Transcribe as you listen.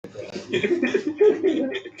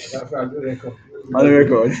That's why I do record. On the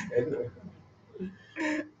record.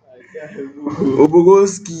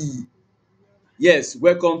 Obogoski. Yes,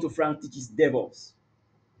 welcome to Frank Teaches DevOps.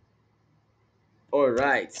 All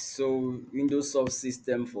right, so Windows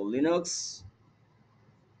subsystem for Linux.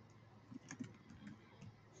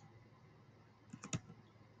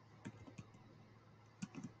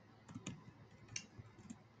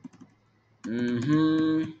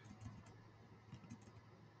 Mm-hmm.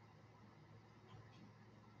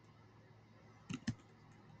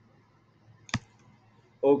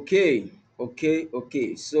 Okay.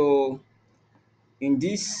 So in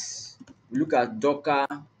this, we look at Docker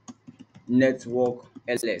Network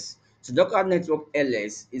LS. So Docker Network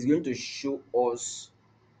LS is going to show us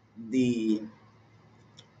the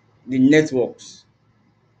the networks,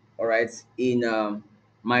 all right, in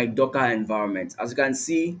my Docker environment. As you can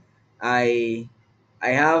see, I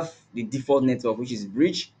have the default network, which is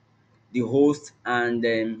bridge, the host, and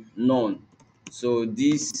then none. So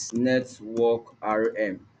this network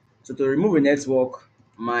rm. So to remove a network,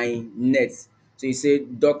 my net, so you say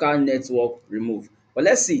docker network remove. But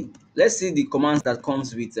let's see the commands that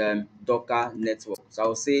comes with docker network. So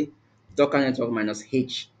I'll say docker network minus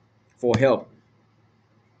h for help.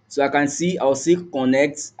 So I can see, I'll see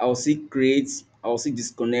connect, I'll see create, I'll see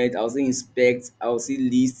disconnect, I'll see inspect, I'll see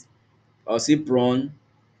list, I'll see prawn.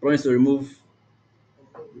 Prawn is to remove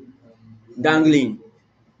dangling,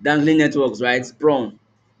 dangling networks, right? Prawn,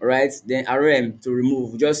 all right? Then RM to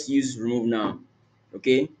remove. Just use remove now,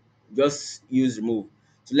 okay? Just use remove.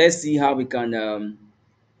 So let's see how we can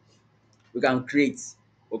create,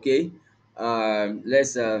 okay?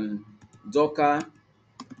 Let's Docker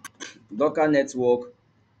network.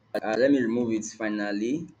 Let me remove it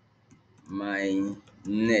finally. My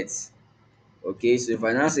net. Okay, so if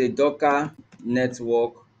I now say Docker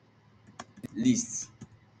network list,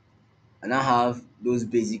 I now have those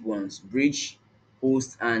basic ones: bridge,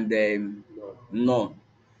 host, and none.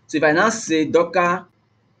 So if I now say Docker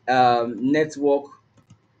network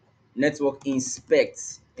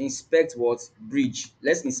inspect what bridge.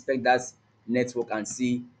 Let's inspect that network and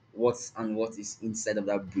see what is inside of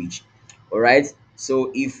that bridge. All right.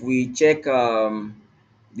 So if we check, the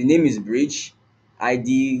name is bridge,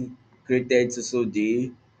 ID created so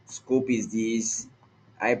day, scope is this,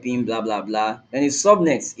 IP blah blah blah. Then the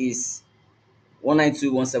subnet is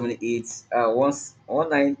 192.178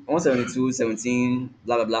 172.17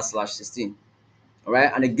 blah blah blah slash 16. All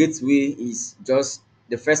right, and the gateway is just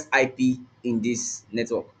the first IP in this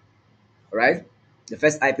network. All right, the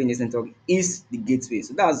first IP in this network is the gateway.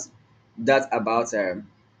 So that's that about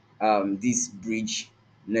this bridge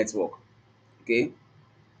network. Okay,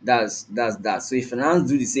 that's that. So if I now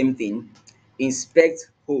do the same thing,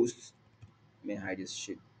 inspect host. Let me hide this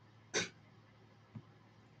shit.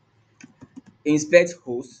 Inspect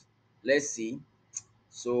host. Let's see.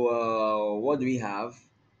 So what do we have?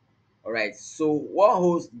 All right. So what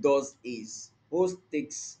host does is host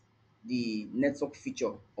takes the network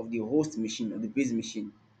feature of the host machine, of the base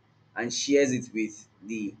machine, and shares it with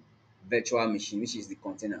the virtual machine, which is the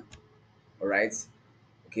container. All right.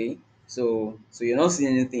 Okay. So you're not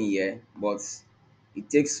seeing anything here, but it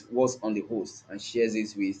takes what's on the host and shares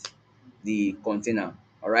it with the container.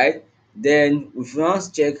 All right. Then if you want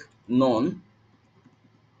to check none,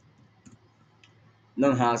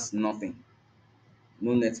 none has nothing,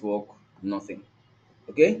 no network, nothing.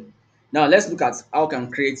 Okay. Now let's look at how we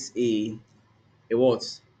can create a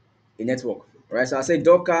what? A network. All right. So I say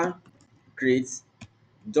Docker create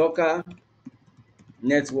Docker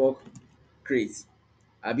network create.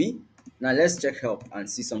 Abi. Now let's check help and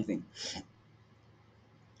see something.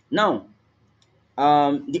 Now,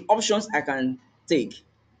 the options I can take,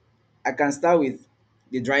 I can start with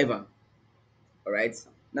the driver. All right.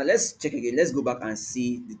 Now let's check again. Let's go back and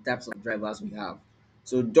see the types of drivers we have.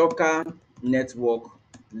 So Docker network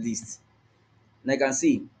list. And I can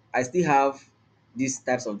see I still have these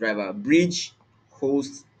types of driver: bridge,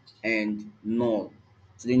 host, and null.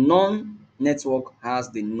 So the non network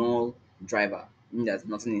has the null driver, meaning there's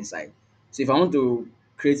nothing inside. So if I want to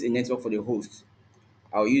create a network for the host,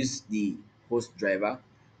 I'll use the host driver,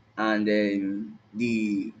 and then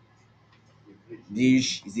the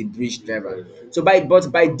bridge is the bridge driver. So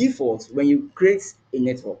by default, when you create a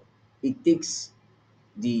network, it takes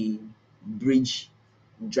the bridge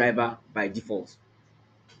driver by default.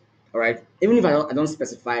 All right, even if I don't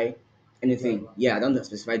specify anything, yeah, I don't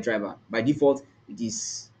specify driver. By default, it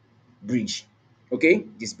is bridge. Okay,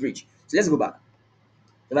 this bridge. So let's go back.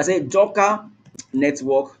 If I say Docker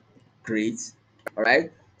network create, all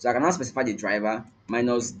right, so I can now specify the driver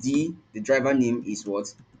minus d. The driver name is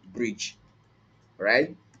what? Bridge. All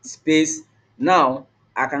right. space. Now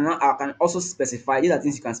I can also specify, these are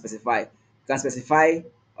things you can specify. You can specify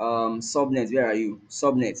subnet. Where are you?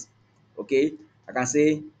 Subnet. Okay, I can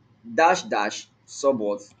say dash dash sub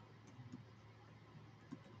what?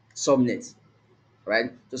 Subnet.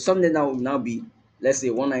 Right? So subnet now will now be, let's say,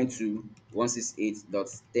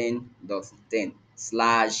 192.168.10.10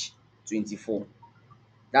 slash 24.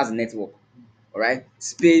 That's the network. All right.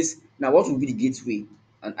 Space. Now, what will be the gateway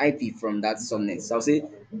and IP from that subnet? So I'll say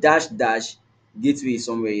dash dash gateway is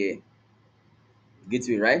somewhere here.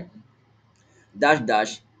 Gateway, right? Dash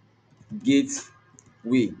dash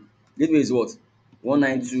gateway. Gateway is what?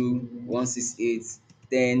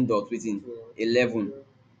 192.168.10 dot within 11.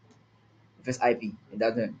 First IP.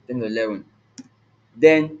 That 10.11.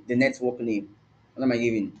 Then the network name. What am I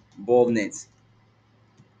giving? Bulbnet.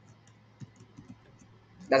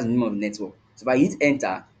 That's the name of the network. So if I hit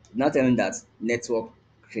enter, it's now telling that network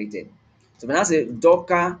created. So if I now say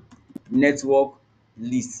Docker network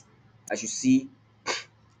list, I should see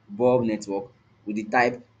bulb network with the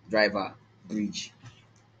type driver bridge.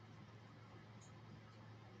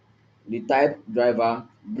 The type driver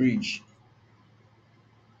bridge.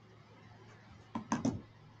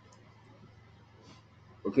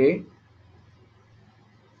 Okay.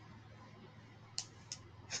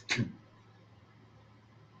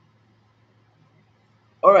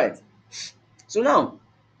 All right. So now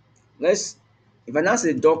let's, if I now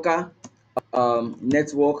say Docker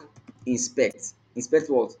network inspect. Inspect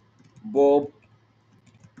what? Bulb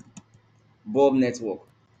network.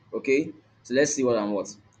 Okay, so let's see what and what.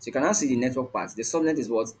 So you can now see the network part. The subnet is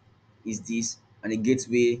what? Is this, and the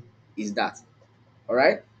gateway is that. All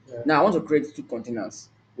right. Yeah. Now I want to create two containers.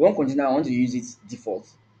 One container I want to use it default.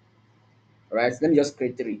 All right. Let me just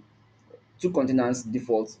create three. Two containers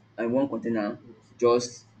default and one container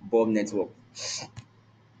just bulb network. So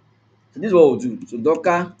this is what we'll do. So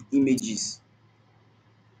Docker images.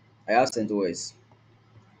 I have CentOS.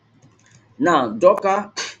 Now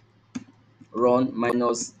Docker run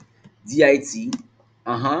minus dit.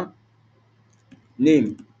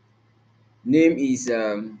 Name. Name is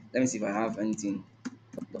let me see if I have anything.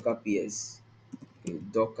 Docker ps. Okay,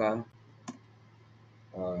 Docker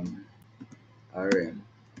um rm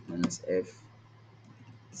minus f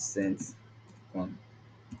cent one.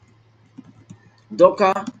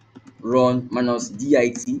 Docker run minus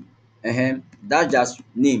dit. That just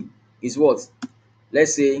name is what?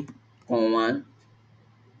 Let's say con one.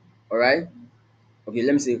 All right. Okay,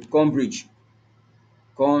 let me say conbridge.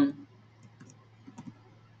 Con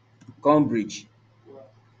conbridge.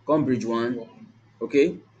 Conbridge one.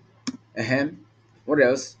 Okay. What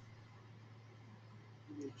else?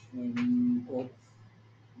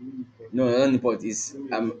 No, not import. Is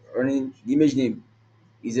I'm running the image name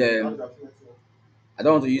is I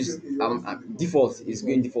don't want to use default is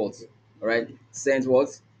going default. All right. Sent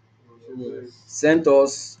what? Sent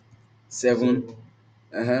us 7.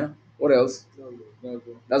 What else?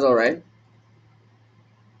 That's all right.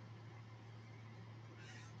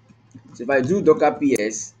 So if I do Docker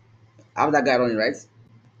ps, I have that guy running, right,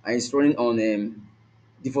 and it's running on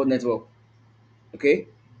default network. Okay.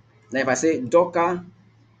 Now if I say Docker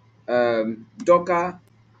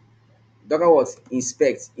what?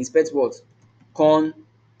 Inspect what? Con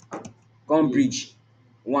bridge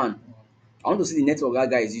one. I want to see the network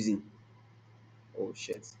that guy is using. Oh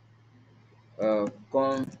shit.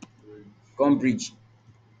 Con bridge.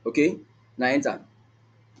 Okay. Now enter.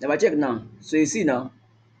 Now if I check now, so you see now,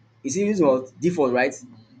 you see using what? Default, right?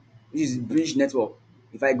 Which is bridge network.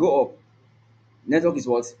 If I go up, network is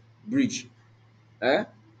what? Bridge. I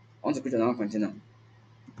want to create another container.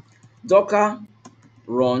 Docker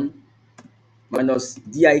run minus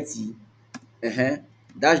dit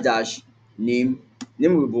dash dash name.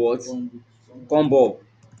 Name will be what? Combo.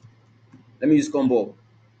 Let me use combo.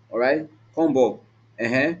 All right. Combo.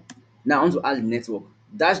 Now I want to add the network.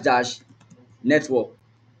 Dash dash network.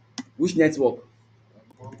 Which network?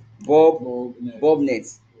 Bob net.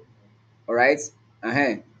 All right.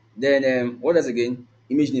 Then what else again?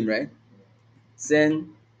 Image name, right?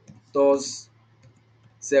 CentOS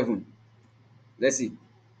 7. Let's see.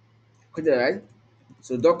 Click that, right?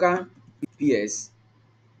 So Docker ps,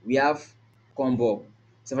 we have combo.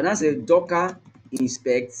 So if I now say Docker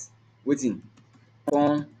inspect waiting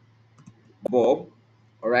con bob.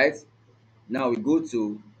 All right. Now we go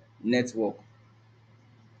to network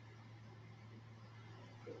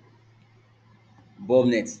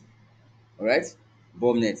bobnet. All right.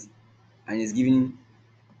 Bobnet, and it's giving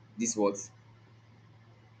this what?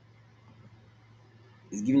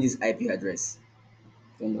 It's giving this IP address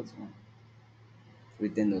 10.1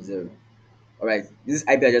 with 10.0. All right. This is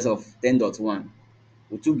IP address of 10.1.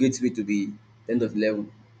 O2 gateway to be 10.11.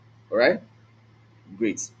 All right,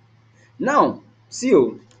 great. Now, see,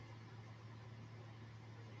 oh,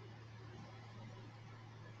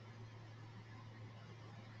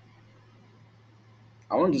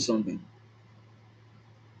 I want to do something.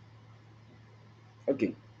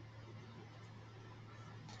 Okay,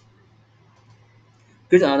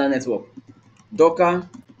 create another network. Docker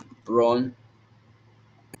run,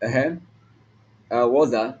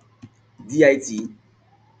 what's that? DIT,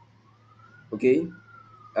 okay,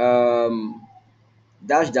 um,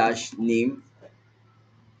 dash dash name.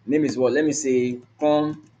 Name is what? Let me say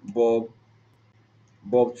com bob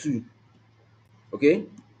 2, okay,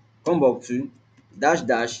 com bob 2 dash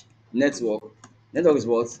dash network. Network is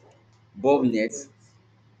what? Bobnet.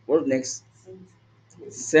 What next?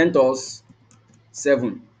 CentOS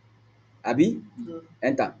 7. Abi?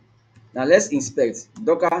 Enter. Now let's inspect.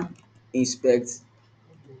 Docker inspect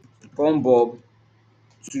combob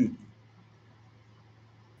 2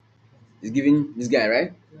 is giving this guy,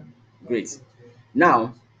 right? Great.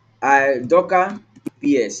 Now, I Docker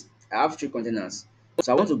PS. I have three containers.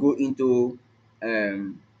 So I want to go into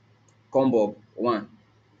um combob 1.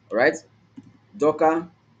 Alright? Docker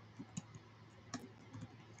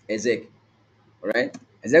exec. Alright?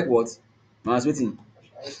 Exec what? Minus waiting.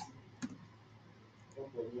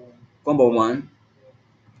 Combob 1.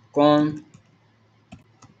 Combob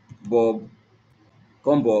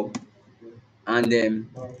combob and then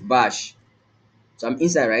bash. So I'm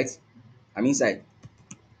inside, right? I'm inside.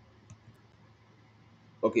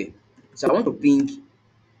 Okay. So I want to ping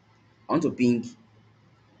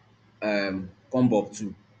combob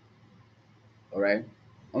 2. All right. I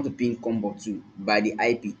want to ping combob 2 by the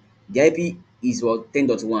IP. The IP is what?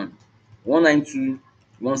 10.1.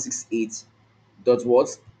 192.168 dot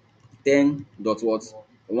what? 10 dot what?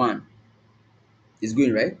 1 is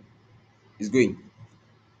going, right? Is going.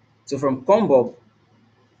 So from combob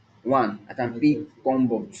 1, I can pick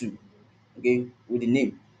combob 2, okay, with the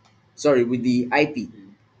name. Sorry, with the IP.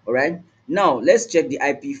 All right. Now let's check the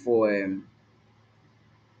IP for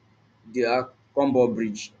the combo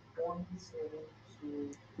bridge.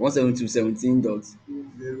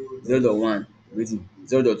 172.17.0.1. Waiting.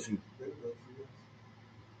 0.2.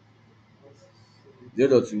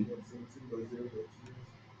 0.2.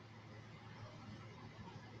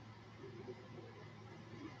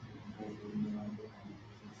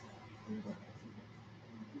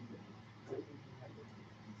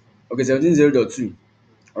 Okay, 17.0.2.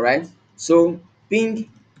 All right. So ping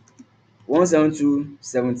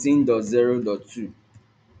 172.17.0.2.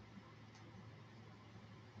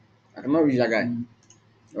 I cannot reach that guy,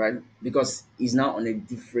 right? Because he's now on a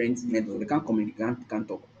different network. They can't communicate, can't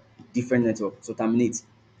talk. Different network. So terminate.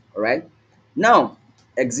 All right. Now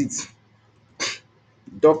exit.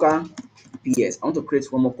 Docker PS. I want to create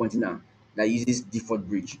one more container that uses default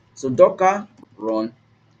bridge. So Docker run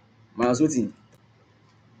minus waiting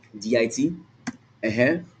dit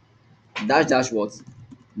dash dash what?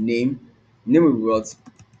 Name will be what?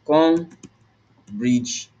 Con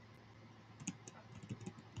bridge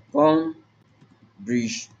con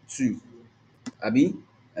bridge 2. Abi?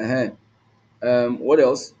 What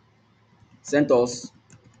else? CentOS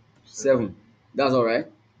 7. That's all right.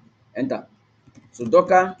 Enter. So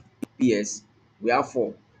Docker PS, we have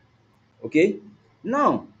 4. Okay.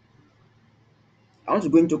 Now I want to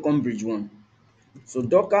go into con bridge 1. So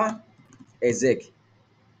Docker exec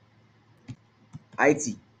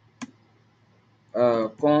it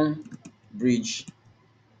con bridge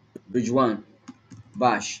 1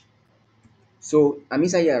 bash. So I'm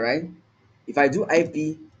inside here, right? If I do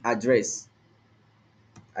IP address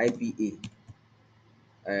IPA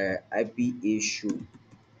IPA show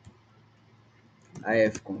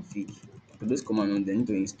ifconfig, for those command they need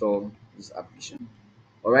to install this application.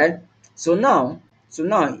 All right. So now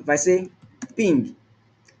if I say ping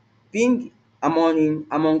I'm on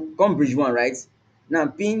Cambridge 1, right? Now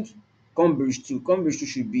ping Cambridge 2. Cambridge 2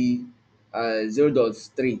 should be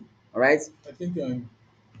 0.3. All right. I think okay,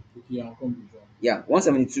 I'll come with that. Yeah,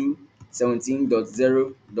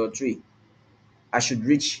 172.17.0.3. I should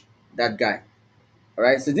reach that guy. All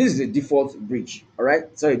right. So this is the default bridge. All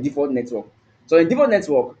right. Sorry, default network. So in default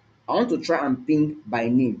network, I want to try and ping by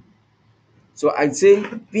name. So I'd say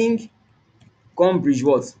ping com bridge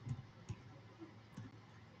what?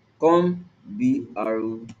 Com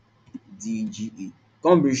brdge.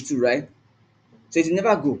 Com bridge 2, right? So it will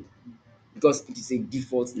never go because it is a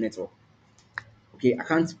default network. Okay, I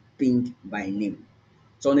can't ping by name.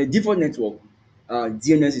 So on a default network,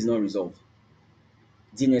 DNS is not resolved.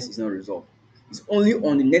 DNS is not resolved. It's only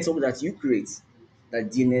on the network that you create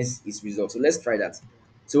that DNS is resolved. So let's try that.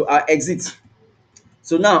 So exit.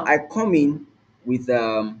 So now I come in with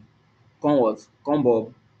con what?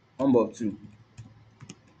 Conbob 2.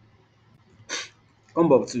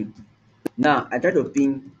 Conbob 2. Now I try to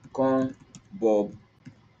ping conbob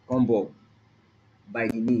by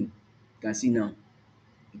the name. You can see now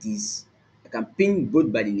it is, I can ping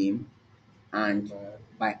both by the name and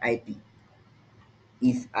by IP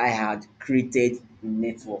if I had created a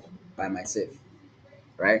network by myself,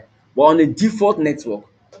 right? But on a default network,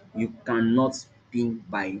 you cannot ping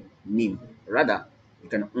by name. Rather, you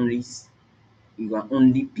can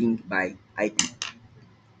only ping by IP.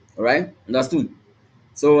 All right, understood.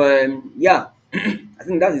 So yeah, I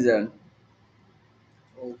think that is Okay.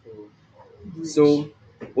 Bridge. so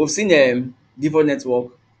we've seen default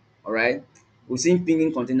network. All right, we've seen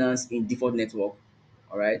pinging containers in default network.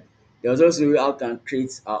 All right, there's also how we can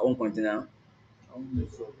create Network.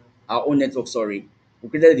 our own network. Sorry, we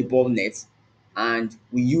created the bulb net, and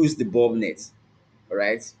we use the bulb net. All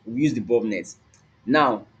right, we use the bulb net.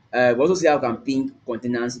 Now we also see how we can ping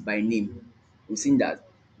containers by name. We've seen that.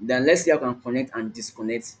 Then let's see how we can connect and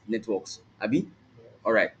disconnect networks. Abi,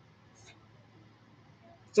 all right.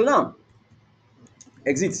 So now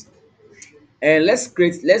exit, and let's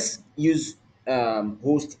use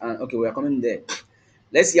host, and okay, we are coming there.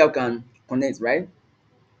 Let's see how we can connect, right?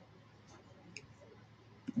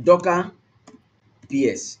 Docker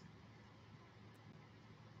ps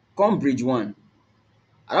com bridge one.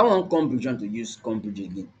 I don't want com bridge one to use com bridge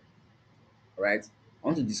again. All right, I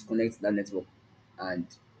want to disconnect that network and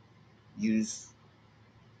use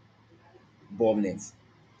bulbnet.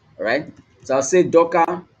 All right, so I'll say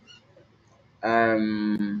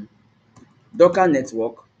um docker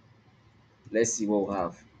network. Let's see what we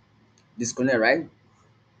have. Disconnect, right?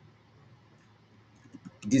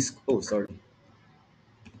 Sorry,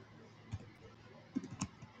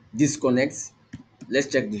 disconnect. Let's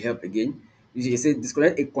check the help again. You say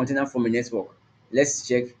disconnect a container from a network. Let's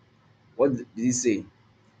check. What did it say?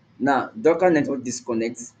 Now docker network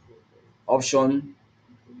disconnect option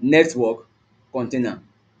network container.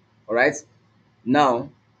 All right, now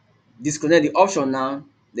disconnect the option. Now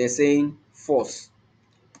they're saying false.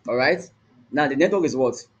 All right, now the network is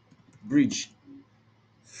what? Bridge.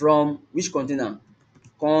 From which container?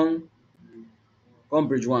 Con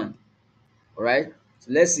bridge one. All right,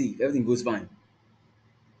 so let's see if everything goes fine.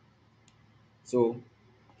 So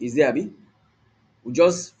is there, abi? We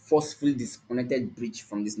just forcefully disconnected bridge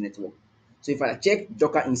from this network. So if I check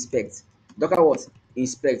docker inspect, docker what?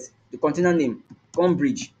 Inspect the container name, con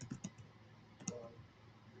bridge,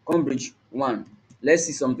 con bridge one. Let's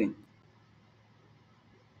see something.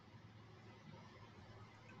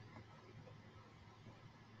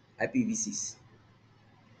 IPv6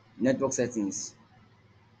 network settings. Is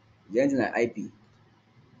there anything like IP?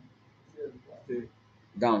 Okay.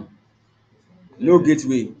 Down. No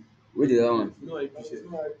gateway. Wait the that one. No IP share.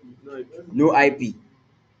 No IP. No IP.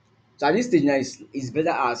 So at this stage now, it's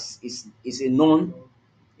better as it's a non,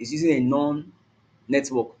 it's using a non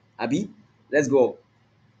network. Abi, let's go up.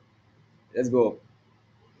 Let's go up.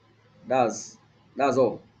 That's that's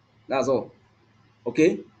all. That's all.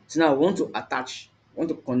 Okay. So now we want to attach, we want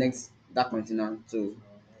to connect that container to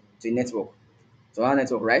a network. To our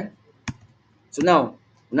network, right? So now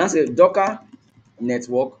we now say Docker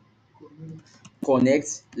network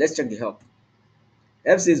connect. Let's check the help.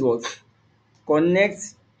 Help says what?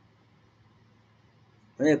 Connect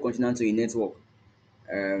connect a container to a network.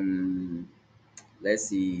 Um let's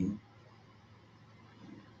see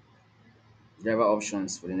driver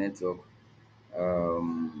options for the network.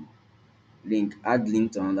 Um link, add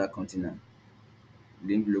link to another container,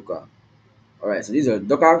 link local. All right, so these are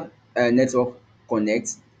Docker network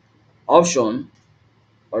connect option.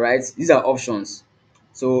 All right, these are options.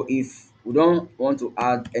 So if we don't want to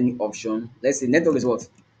add any option, let's say network is what?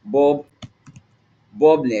 Bob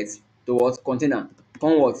net to what? Container.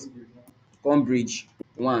 Con what? Con bridge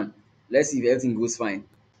one. Let's see if everything goes fine.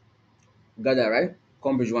 Got that, right?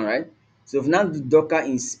 Con bridge one, right? So if now do Docker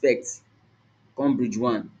inspect con bridge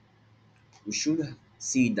one, we should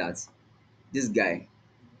see that this guy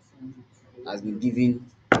has been given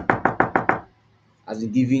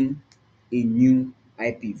a new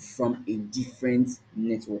IP from a different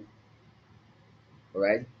network. All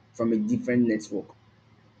right, from a different network.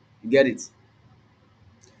 You get it?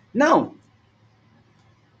 Now,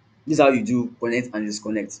 this is how you do connect and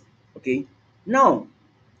disconnect. Okay. Now,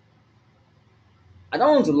 I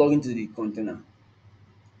don't want to log into the container.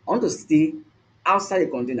 I want to stay outside the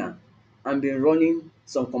container and be running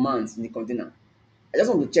some commands in the container. I just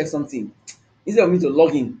want to check something. Instead of me to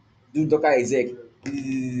log in, do docker exec,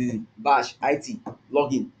 bash it,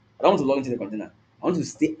 log in. I don't want to log into the container. I want to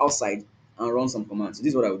stay outside and run some commands. So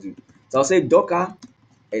this is what I will do. So I'll say docker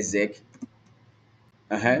exec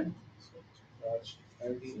uh-huh Dash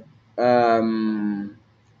ID.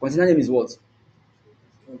 container name is what?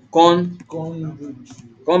 Con Cambridge.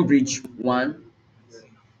 Conbridge one.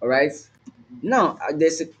 All right. Now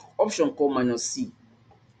there's a option called minus c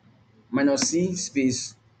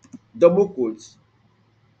space double quote.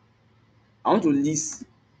 I want to list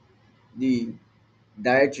the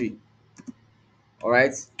directory. All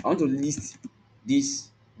right. I want to list this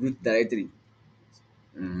root directory.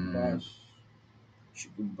 Mm, Dash.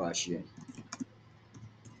 should put bash here.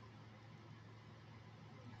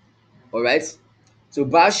 All right. So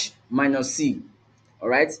bash minus c. All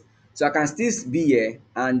right. So I can still be here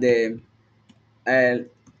and uh,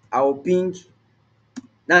 I'll ping.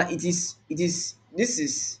 Now it is this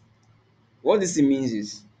is what this means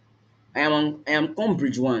is I am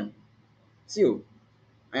Cambridge one. See, oh,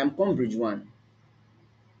 I am Cambridge one.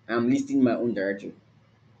 I am listing my own directory.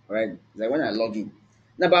 All right. Like when I log in.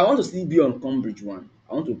 Now, but I want to still be on Cambridge one.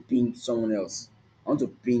 I want to ping someone else. I want to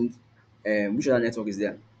ping which other network is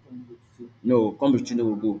there? Cambridge two. No, Cambridge two no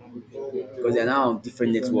will go because they are now on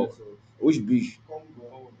different network. Which bridge?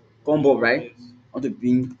 Combo. Combo, right? I want to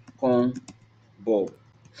ping Combo.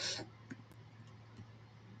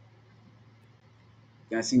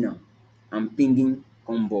 You can see now. I'm pinging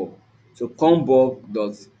Combo. So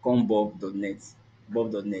combob.combob.net.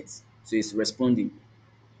 Bob.net. So it's responding,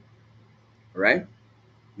 right?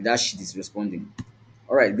 That shit is responding.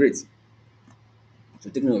 Alright, great. So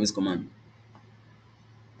take note of this command.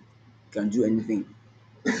 You can do anything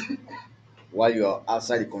while you are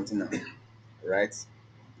outside the container. Right?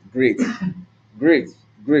 Great. Great.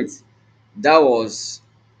 Great. That was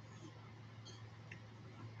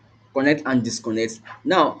connect and disconnect.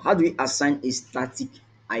 Now, how do we assign a static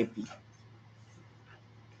IP?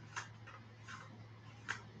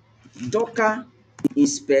 Docker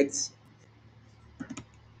inspect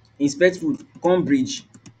root Cambridge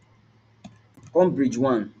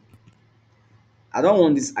one. I don't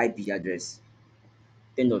want this IP address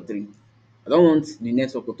 10.3. I don't want the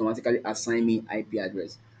network to automatically assign me IP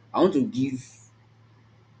address. I want to give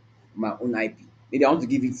my own IP. Maybe I want to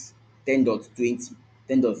give it 10.20,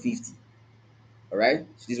 10.50. All right.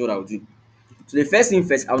 So this is what I'll do. So the first thing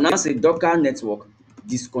first, I'll now say Docker network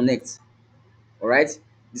disconnect. All right.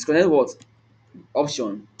 Disconnect what?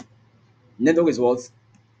 Option. Network is what?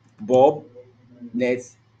 Bob net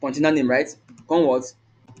container name, right? Con what?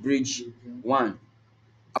 Bridge one.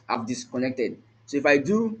 I've disconnected. So if I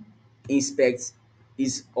do inspect,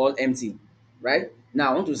 is all empty, right?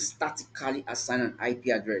 Now I want to statically assign an IP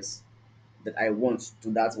address that I want to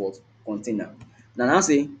that what container. Now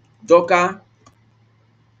say Docker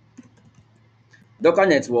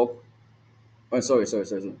network. Oh, sorry.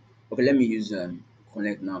 Okay, let me use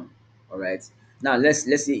connect now. All right. Now let's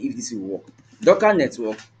see if this will work. Docker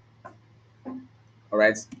network. All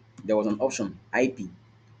right. There was an option IP.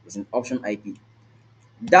 There's an option IP.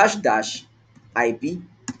 Dash dash IP.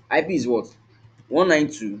 IP is what?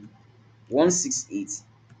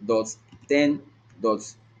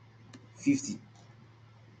 192.168.10.50.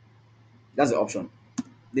 That's the option.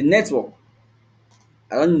 The network.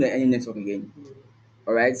 I don't know any network again.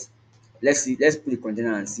 All right. Let's see. Let's put the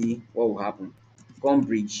container and see what will happen. Com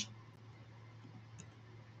bridge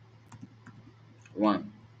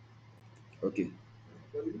one. Okay.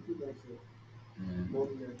 But you do like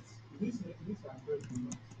Bobnet. This address will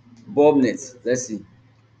not. Bobnet. Let's see.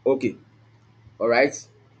 Okay. All right.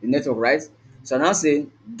 The network, right? So now say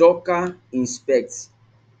Docker inspect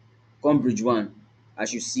Cambridge one.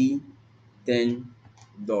 As you see, 10.50.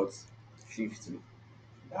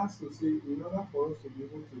 That's to say, in order for us to be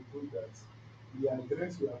able to do that, the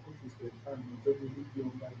address we are put is defined will definitely be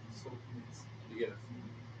under the subnet. Yes.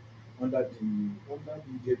 Under the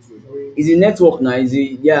gateway. Is the network now? Is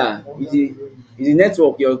it yeah? Under Is the it is the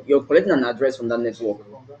network? You're collecting an address from that network.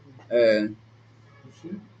 Uh, You see?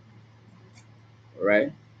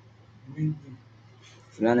 right? Maybe.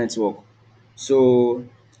 From that network. So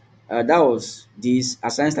that was this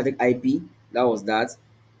assign static IP. That was that,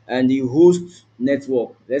 and the host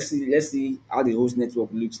network. Let's see how the host network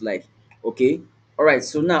looks like. Okay. All right.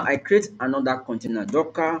 So now I create another container.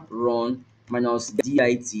 Docker run minus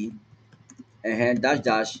dit dash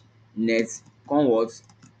dash net con what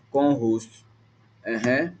con host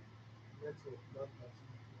Network,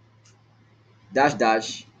 that dash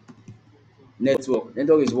dash network.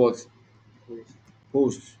 Network is what? host.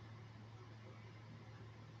 Host.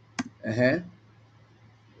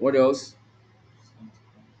 What else?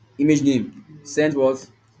 Image name. Sent what?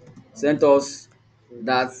 Sent us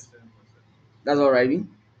that. That's all right.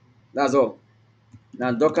 That's all.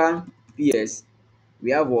 Now Docker ps,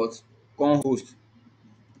 we have what? Con host.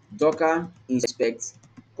 Docker inspect,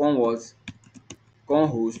 con what? Con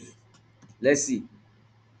host. Let's see.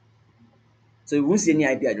 So you won't see any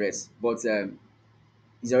IP address, but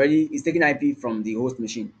it's taking IP from the host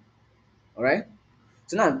machine. All right.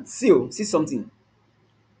 So now see something.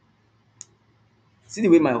 See the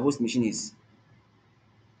way my host machine is.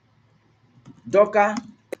 Docker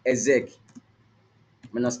exec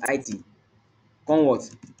minus it con what?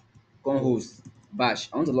 Con host bash.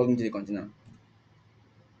 I want to log into the container.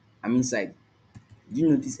 I'm inside. Do you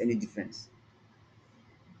notice any difference?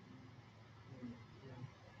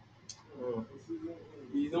 Oh,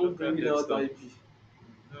 you don't bring it out desktop. IP.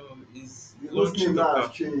 No, it's The host launch name now has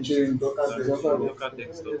Docker. changed. Change. Docker Docker desktop. Docker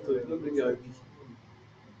desktop. You don't bring IP.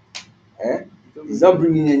 Eh? You don't It's bring not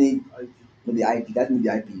bringing any IP. no the IP. That's not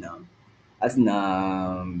the IP now. That's That's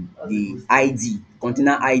the the host. ID,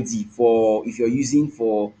 container ID for if you're using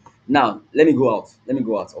for now. Let me go out. Let me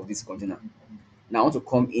go out of this container. Now I want to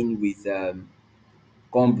come in with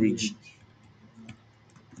Combridge.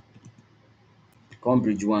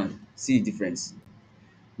 Combridge one. See the difference.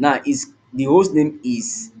 Now is the host name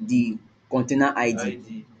is the container ID ID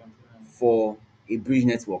container. for a bridge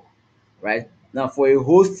network, right? Now for a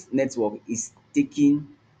host network is taking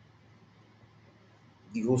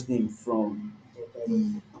the host name from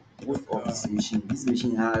the host of this machine. This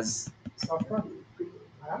machine has Safran,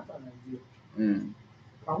 I have an idea. mm,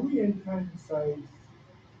 Can we enter inside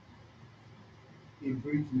a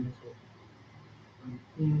bridge network and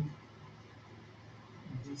ping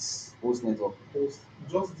this host network host,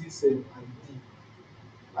 just this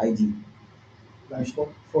ID. like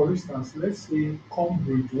for instance, let's say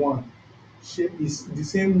Combridge one shape is the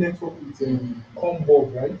same network with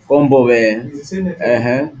Combob, right? Combo It's the same network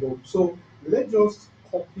uh-huh. with Combob. So let's just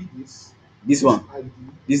copy This one, ID.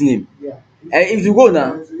 this name. Yeah. If you go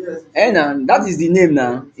now, Yes. now that is the name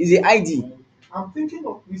now. Is the ID. I'm thinking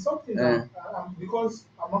of it's something because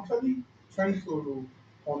I'm actually trying to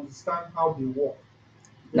understand how they work.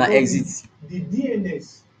 Now Because exit. the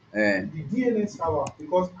DNS, Uh, the DNS server,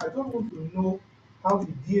 because I just want to know how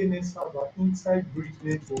the DNS server inside Bridge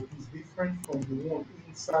Network is different from the one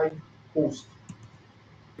inside host.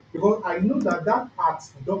 Because I know that at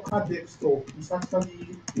Docker Desktop is actually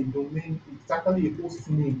a domain, it's actually a host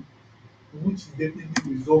name, which is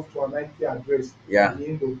definitely resolved to an IP address yeah, at the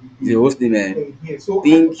end of the the host name. day. Here. So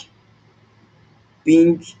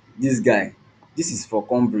Ping this guy. This is for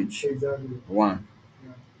Combridge exactly. one.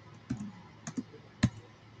 Yeah.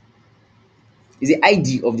 Is the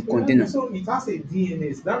ID of the Exactly. container. So it has a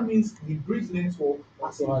DNS. That means the bridge network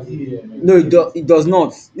has a DNS. No, it does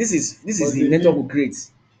not. This is But the the network name. we create.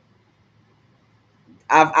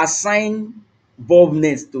 I've assigned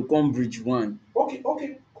BobNet to Combridge one.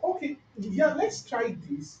 Okay. Yeah, let's try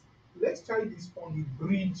this. Let's try this on the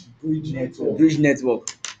bridge network. Bridge network.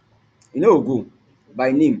 You know go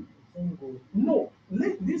by name. No,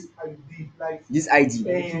 let this ID like This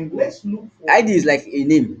ID. let's look for ID is like a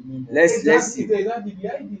name. Let's see. exactly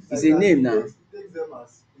the ID is It's like a that. name now. It takes them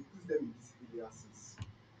as it puts them in this aliases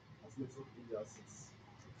as network aliases.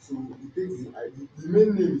 So it takes the ID. The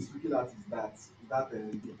main name is looking at is the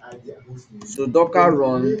ID host name. So Docker Then the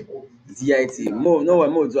run name of the dit container. more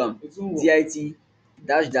do am It won't work.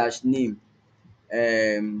 dit dash name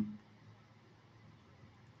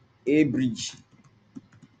a bridge,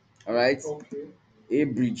 alright, Okay. a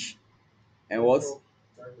bridge and what?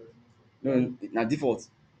 Network. No, na default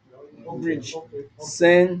Okay. Bridge. Okay.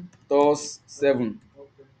 CentOS 7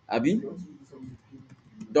 Okay. abi You want to do something?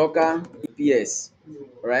 Docker ps,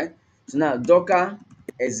 alright. So now Docker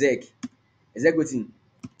exec wetin?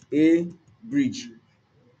 A bridge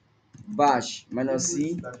bash minus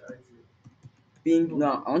c ping.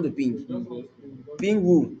 Now I want to ping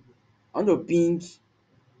who? I want to ping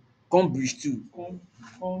Combridge 2. Come,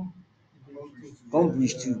 come,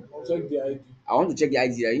 Combridge 2. Check the ID. I want to check the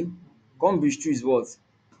ID, right? Combridge 2 is what?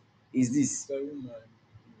 Is this. 7-9.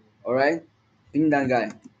 Alright? Ping that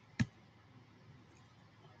guy.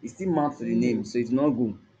 It's still mapped to the name, so it's not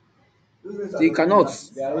good. So you cannot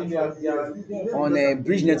on a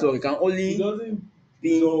bridge network, you can It only doesn't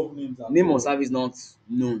ping resolve names at name all. of service not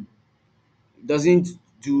known. It doesn't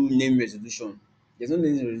do name resolution. There's no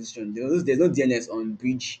name resolution. There's no DNS on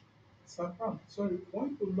bridge. Safran, sorry,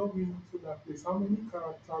 when you log into that place, how many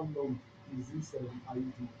character long is this ID?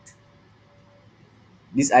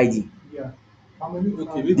 This ID. Yeah. How many Okay,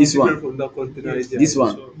 character? maybe This one. different from that container Yes. ID. This I'm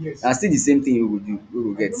one. sure. Yes. Na still the same thing we will do. We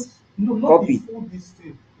will I get. just no, not Copy. the full this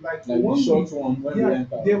thing. Like Like the when short one when we yeah,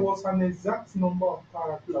 enter. there was an exact number of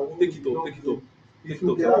characters. when Take it we up, logged take it up. in. Take If it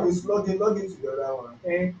you up. get log into the other one.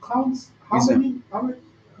 And count how This one. many how many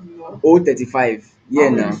No. O35. Yeah, How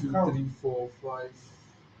many? now. Two, Count. three, four, five,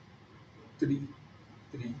 three,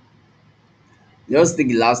 three, Just take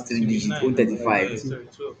the last three Three digits. nine. O35. two. Sorry,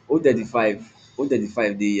 12. O35.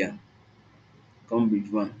 O35 dey here. Cambridge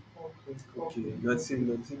one. Okay, Okay, okay, nothing,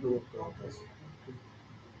 okay, nothing, no. okay.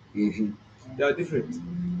 Mhm. They are different.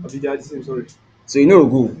 I mean, they are the same, sorry. So you know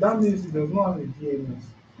go. That means it does not have a DNS.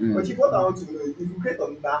 But Mm. Chief, what I want to know is if you create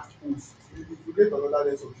another post, if you create another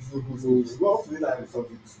network using host again, you have to really like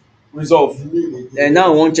resolve it. Resolve. The name again. And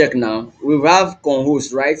now we wan check now. We have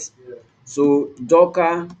conhost, right? Yeah. So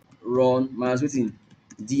Docker run minus wetin?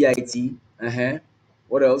 DIT.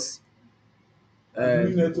 What else? And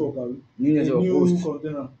new Um, network, new a network new host.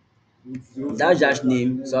 container. With the host Dash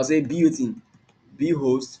name. name. So I say B wetin? B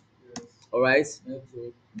host. Yes. Alright.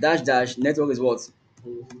 Network, Dash network is what?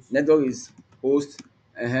 host, Network is host.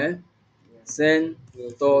 Send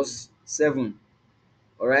yes, tos 7.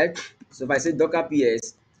 Alright. So if I say Docker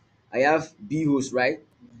PS, I have B host, right?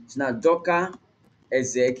 So now Docker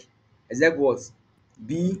exec what?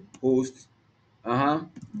 B host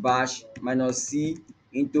bash minus C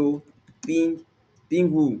into ping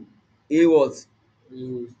who? A what? a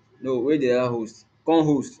host. No, where the other host? Con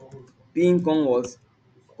host. Ping con what?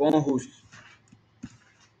 Con host.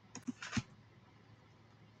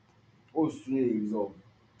 Host wey dey resolve.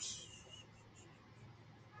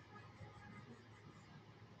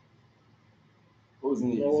 Host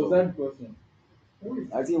no dey What was resolve. that question?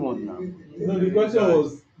 I think want now. No, the question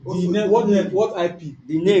was the net, what IP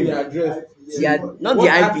The will name. be addressed. Not the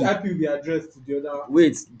What IP. IP will be addressed to the other.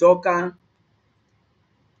 Wait, Docker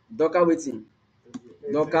wetin?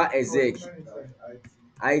 Docker exec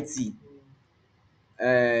IT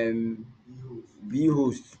B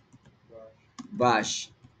host bash.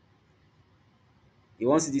 You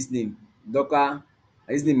wan see dis name? Docker,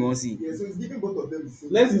 na dis name you wan see? Yeah, so it's giving both of them the same.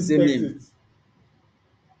 Let's Same inspect name. it.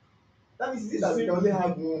 That means it You that we see, can only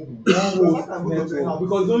have one host. One How host can both of them network have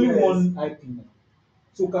because only yes. one IP now.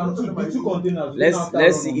 So can Both of two them the are two using- containers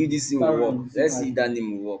Let's see if dis thing will work. Let's see if that. dat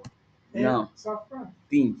name will work. And Now, Safran,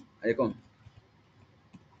 ping. I dey come.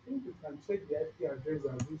 I think you can check the IP address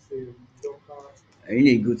as this Docker, I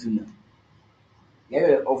really dey go to now.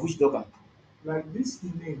 Yeah, of which Docker? like this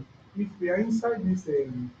name. If we are inside this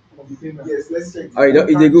container, Yes, let's check. Oh, e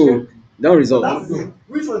dey go. Don But resolve. that's it.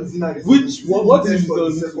 Which one is it now? Which one- what is the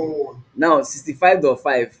resolving second to? one? Now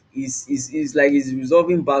 65.5 is like it's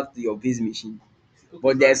resolving back to your base machine.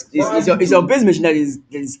 But there's it's your base machine that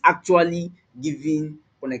is actually giving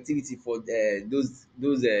connectivity for those So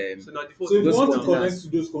now the So if you those want to containers connect to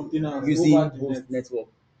those containers using over the host net, network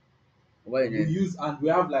over the we net. use and we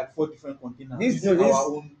have like 4 different containers This no using our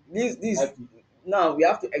own this IP. now we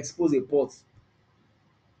have to expose a port.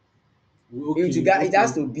 It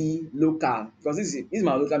has to be local because this is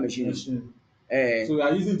my local machine. machine. Uh, So we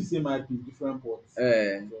are using the same IP, different ports. uh, So,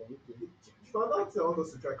 okay. For another thing I want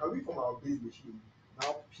us to try, can we from our base machine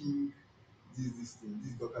now ping this thing,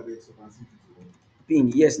 this Docker desktop and see if it will work? ping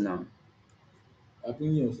yes now. I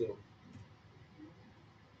ping yourself.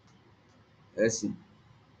 Let's see.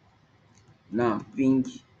 Now ping.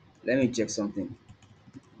 Let me check something.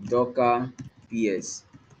 Docker PS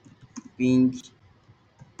ping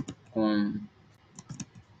con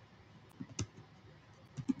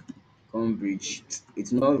Cambridge.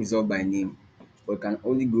 It's not resolved by name, but can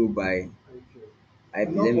only go by IP.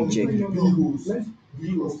 I'm not Let me from check. the no, B host, let's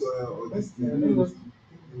B host or let's this thing. let us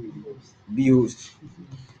B host.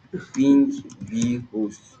 Ping B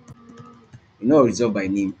host. You know resolved by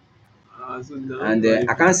name. So now And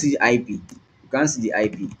I can't see IP. You can't see the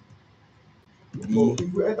IP. B But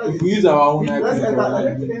if we enter if the we use our own IP, let's for enter our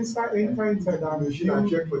let's IP. enter inside that machine and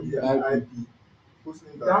check for the IP. IP.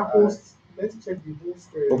 Hosting that host. Let's check the host.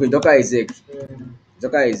 okay, Docker exec. Um,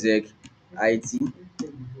 Docker exec IT let's check the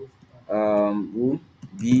host. who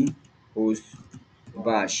B host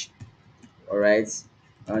bash. Alright.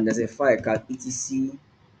 And there's a file called etc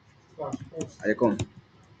Slash host. I dey come Okay.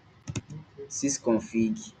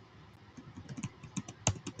 sysconfig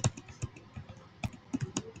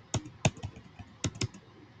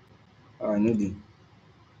no dey.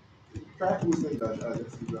 Try hosting that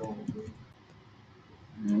let's see that one.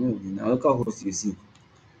 No dey. Na local host you see.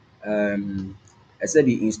 Except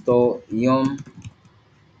you install yum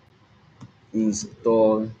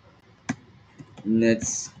install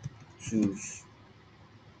nettools.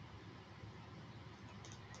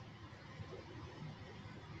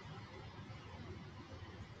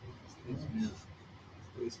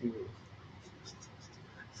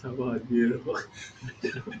 About the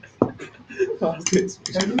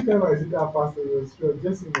fastest Every time I see that pastor in the street,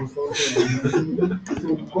 just in must also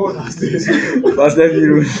so God has said Fastest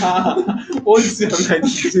hero. Once I'm like,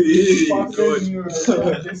 hey, pastor God. knew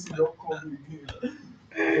that Jesse don't come again.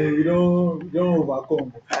 So we don't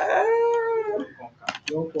overcome. Ah,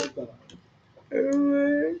 We don't conquer.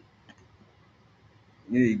 oh,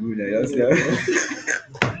 yeah, good. Yeah, That's yeah.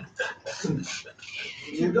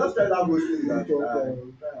 You just try that hosting that Talk, try. uh,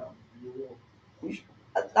 Try am, you work.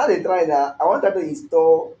 Now they try that. I want her to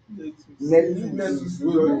install Next Netlux.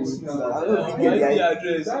 to your hosting I that don't IP think get the idea.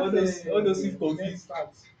 address, all those if Let's conflict. start.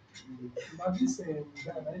 Now this guy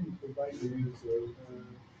na him dey provide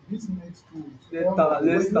this next tool.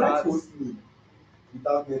 Let's When you write start. hosting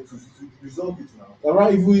without net tools, it will resolve it now.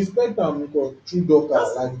 Alright, if we inspect am through Docker,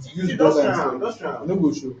 Just like use just Docker try am, instead, just try e am. no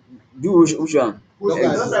go show. Do which one? Hosting,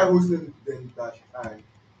 Docker just is- try hosting then dash I.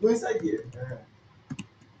 Go inside here.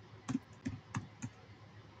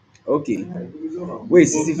 Okay. Yeah, it will resolve am. Wait,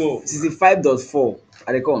 More. 65.4.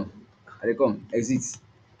 I dey come. Exit.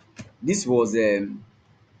 This was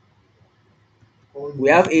we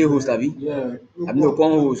have a host, abi? Yeah, I mean, no,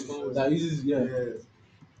 con host. that uses Yes.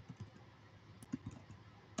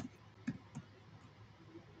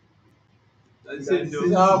 I You said can no. see-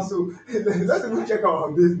 Now, so let's even check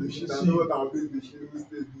our base machine and know what our base machine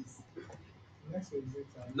hosted is. Next exit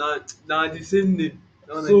time. now the same name.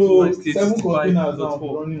 Now so 91 7 state containers now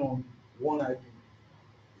 65.4. running on one IP.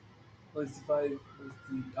 65,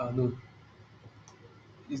 no,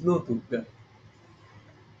 it's not Oka.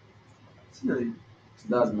 See na So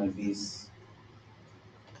that's my base.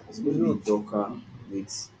 It's going to be Docker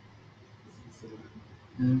with.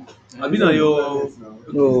 Abi na your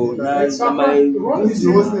No, That's na my. Run the the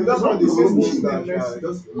same host name. Just run the same host host name. name, Dash, let's see.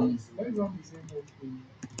 just run the Let's run the same host name.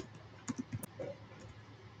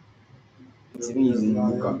 It's even using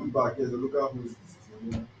Yeah, Docker. look back. Yes, the local host.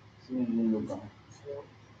 Yeah. It's even using Docker.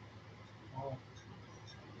 Wow.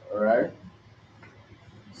 Alright.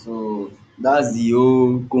 So that's the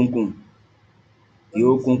whole Kunkun. The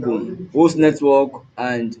whole Kunkun. Host network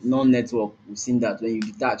and non-network. We've seen that when you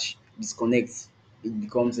detach, disconnect, it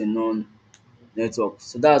becomes a non-network.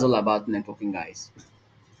 So that's all about networking, guys.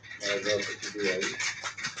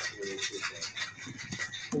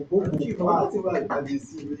 Chief, another thing wey I dey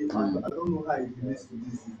see wey I don't know how it relates to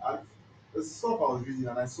this is the stuff I was reading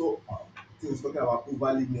and I saw things talking about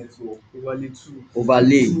overlay network. overlay 2.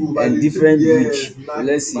 Overlay Two, and overlay different two, reach. yes,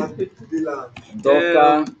 Let's see. VLAN.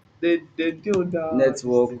 Docker They do that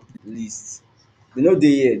network list. They know they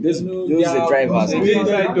here. Those they are drivers. they Huh? dey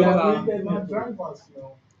inside They are Docker. created na drivers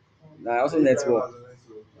now. Na also network.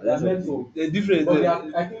 They are network. They're different. But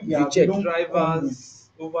I think If you check. drivers,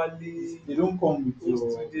 overlay, They don't come with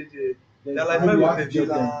host your. 2 dey there. There's They're like maybe 5 of them.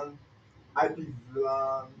 VLAN, IP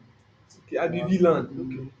VLAN. Okay, IBV land.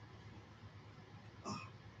 Okay.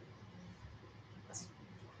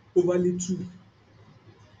 Overlay 2.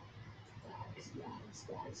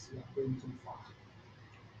 Guys, you are going too far.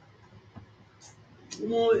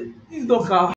 Omo, this Docker